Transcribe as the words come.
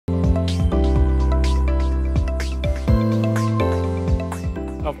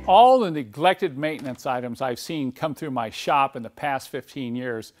all the neglected maintenance items I've seen come through my shop in the past 15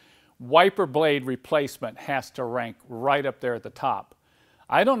 years, wiper blade replacement has to rank right up there at the top.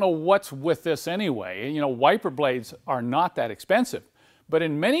 I don't know what's with this anyway. You know, wiper blades are not that expensive, but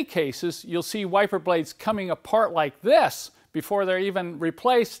in many cases you'll see wiper blades coming apart like this before they're even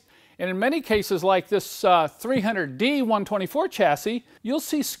replaced. And in many cases, like this E320 W124 chassis, you'll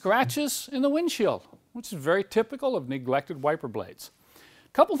see scratches in the windshield, which is very typical of neglected wiper blades. A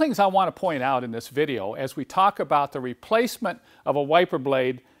couple things I want to point out in this video as we talk about the replacement of a wiper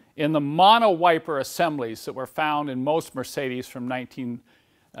blade in the mono wiper assemblies that were found in most Mercedes from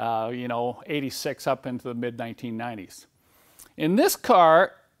 1986 up into the mid-1990s. In this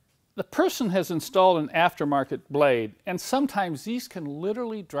car, the person has installed an aftermarket blade, and sometimes these can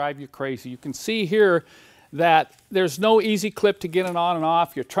literally drive you crazy. You can see here that there's no easy clip to get it on and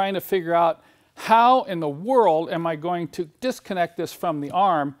off. You're trying to figure out how in the world am I going to disconnect this from the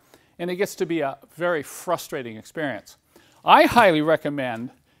arm, and it gets to be a very frustrating experience. I highly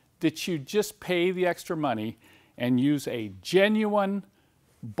recommend that you just pay the extra money and use a genuine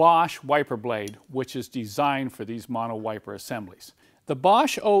Bosch wiper blade, which is designed for these mono wiper assemblies. The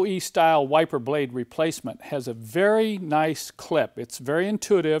Bosch OE style wiper blade replacement has a very nice clip. It's very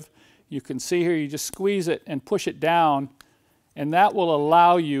intuitive. You can see here, you just squeeze it and push it down, and that will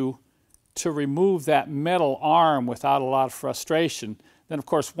allow you to remove that metal arm without a lot of frustration. Then of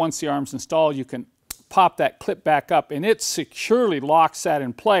course, once the arm's installed, you can pop that clip back up and it securely locks that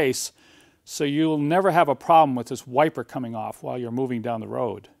in place, so you'll never have a problem with this wiper coming off while you're moving down the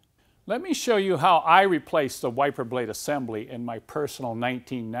road. Let me show you how I replaced the wiper blade assembly in my personal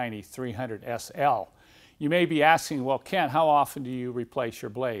 1990 300 SL. You may be asking, well, Kent, how often do you replace your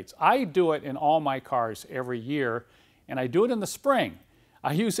blades? I do it in all my cars every year, and I do it in the spring.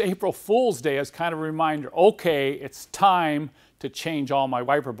 I use April Fool's Day as kind of a reminder, okay, it's time to change all my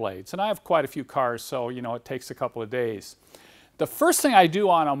wiper blades. And I have quite a few cars, so you know, it takes a couple of days. The first thing I do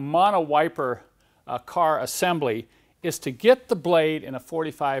on a mono wiper car assembly is to get the blade in a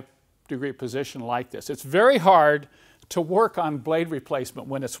 45-degree position like this. It's very hard to work on blade replacement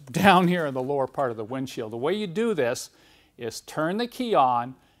when it's down here in the lower part of the windshield. The way you do this is turn the key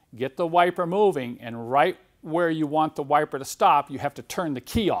on, get the wiper moving, and right where you want the wiper to stop, you have to turn the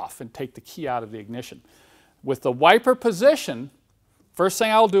key off and take the key out of the ignition. With the wiper position, first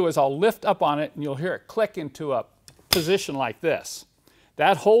thing I'll do is I'll lift up on it and you'll hear it click into a position like this.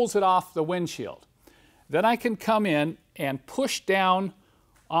 That holds it off the windshield. Then I can come in and push down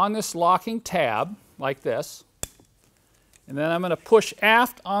on this locking tab like this, and then I'm going to push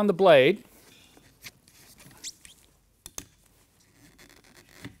aft on the blade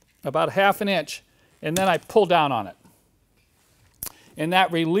about 1/2 inch, and then I pull down on it, and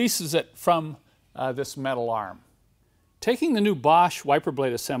that releases it from this metal arm. Taking the new Bosch wiper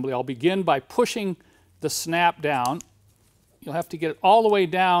blade assembly, I'll begin by pushing the snap down. You'll have to get it all the way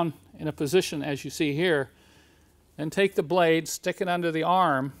down in a position as you see here, and take the blade, stick it under the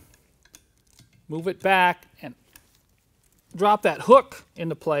arm, move it back, and drop that hook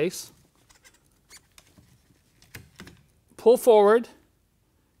into place. Pull forward,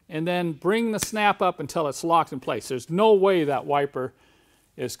 and then bring the snap up until it's locked in place. There's no way that wiper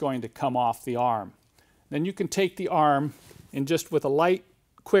is going to come off the arm. Then you can take the arm and just with a light,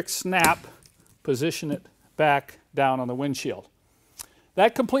 quick snap, position it back down on the windshield.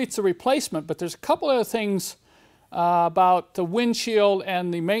 That completes the replacement, but there's a couple other things about the windshield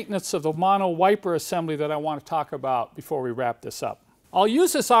and the maintenance of the mono wiper assembly that I want to talk about before we wrap this up. I'll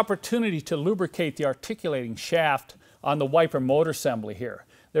use this opportunity to lubricate the articulating shaft on the wiper motor assembly here.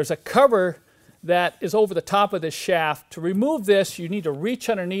 There's a cover that is over the top of this shaft. To remove this, you need to reach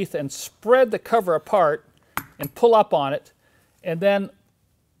underneath and spread the cover apart and pull up on it, and then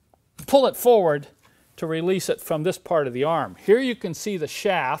pull it forward to release it from this part of the arm. Here you can see the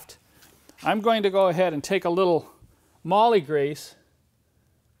shaft. I'm going to go ahead and take a little moly grease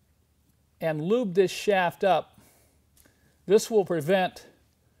and lube this shaft up. This will prevent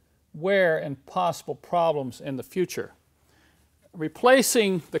wear and possible problems in the future.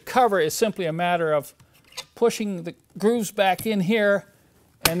 Replacing the cover is simply a matter of pushing the grooves back in here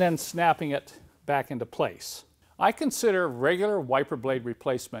and then snapping it back into place. I consider regular wiper blade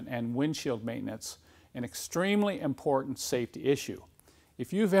replacement and windshield maintenance an extremely important safety issue.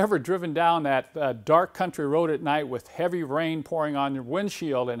 If you've ever driven down that dark country road at night with heavy rain pouring on your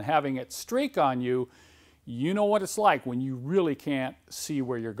windshield and having it streak on you, you know what it's like when you really can't see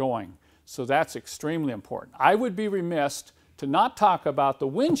where you're going. So that's extremely important. I would be remiss to not talk about the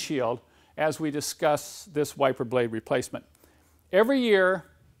windshield as we discuss this wiper blade replacement. Every year,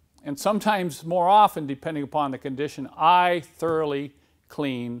 and sometimes more often depending upon the condition, I thoroughly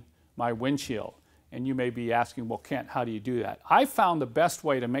clean my windshield. And you may be asking, well, Kent, how do you do that? I found the best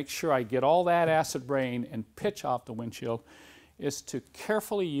way to make sure I get all that acid rain and pitch off the windshield is to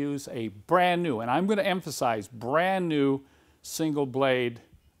carefully use a brand new, and I'm going to emphasize brand new single blade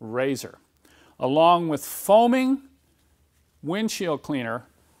razor. Along with foaming windshield cleaner,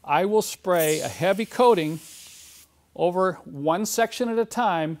 I will spray a heavy coating over one section at a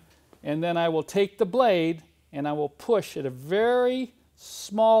time, and then I will take the blade and I will push at a very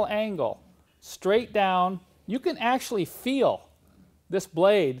small angle straight down. You can actually feel this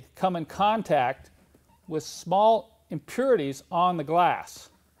blade come in contact with small impurities on the glass.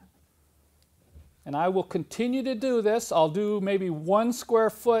 And I will continue to do this. I'll do maybe 1 square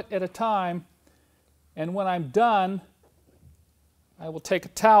foot at a time, and when I'm done, I will take a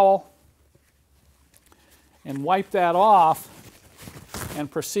towel and wipe that off and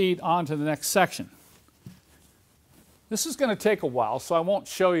proceed on to the next section. This is going to take a while, so I won't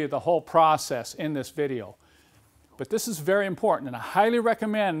show you the whole process in this video. But this is very important, and I highly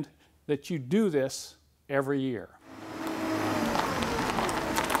recommend that you do this every year.